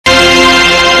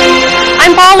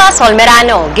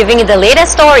Solmerano, giving you the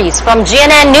latest stories from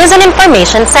GNN News and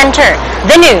Information Center,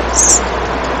 the news.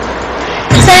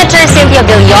 Senator Cynthia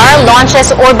Villar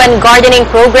launches urban gardening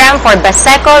program for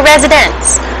Baseco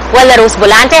residents. Rose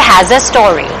Volante has a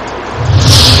story.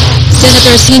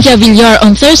 Senator Cynthia Villar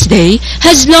on Thursday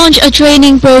has launched a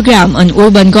training program on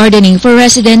urban gardening for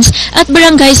residents at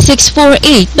Barangay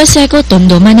 648, Baseco,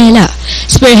 Tondo, Manila.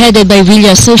 Spearheaded by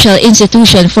Villar's Social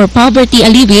Institution for Poverty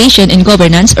Alleviation and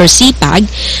Governance or CPAG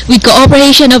with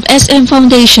cooperation of SM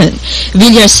Foundation.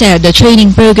 Villar said the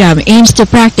training program aims to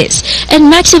practice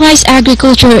and maximize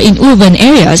agriculture in urban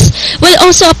areas while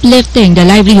also uplifting the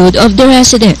livelihood of the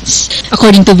residents.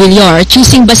 According to Villar,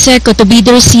 choosing Baseco to be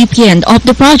the recipient of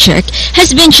the project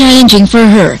has been challenging for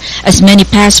her, as many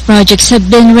past projects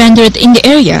have been rendered in the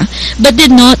area but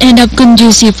did not end up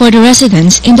conducive for the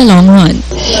residents in the long run.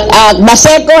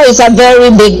 Baseco is a very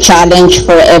big challenge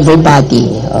for everybody.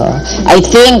 I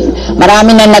think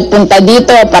marami na nagpunta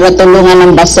dito para tulungan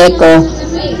ng Baseco,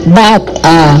 but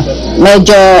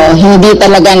medyo hindi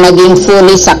talaga naging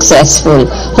fully successful.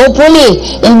 Hopefully,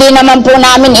 hindi naman po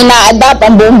namin ina-adapt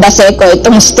ang buong Baseco.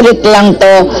 Itong street lang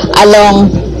to along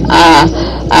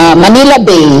Manila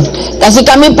Bay. Kasi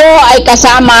kami po ay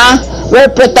kasama,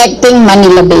 we're protecting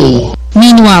Manila Bay.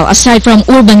 Meanwhile, aside from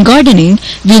urban gardening,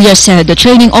 Villar said the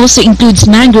training also includes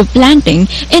mangrove planting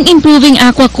and improving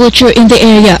aquaculture in the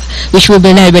area, which will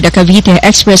be led by the Cavite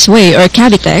Expressway or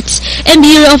Cavitex and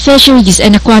Bureau of Fisheries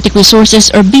and Aquatic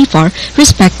Resources or BFAR,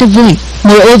 respectively.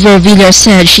 Moreover, Villar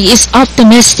said she is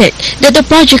optimistic that the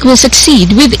project will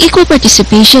succeed with equal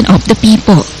participation of the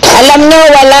people. Alam nyo,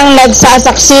 walang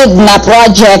nagsasucceed na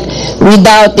project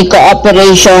without the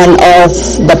cooperation of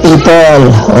the people.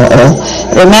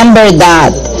 Remember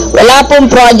that. Wala pong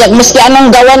project, maski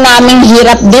anong gawa naming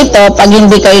hirap dito, pag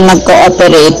hindi kayo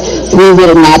nag-cooperate, we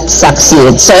will not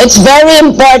succeed. So it's very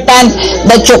important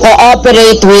that you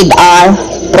cooperate with our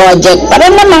project para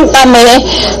naman kami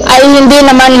ay hindi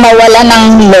naman mawala ng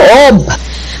loob.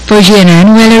 For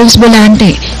GNN, Rose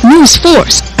Volante,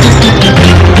 NewsForce.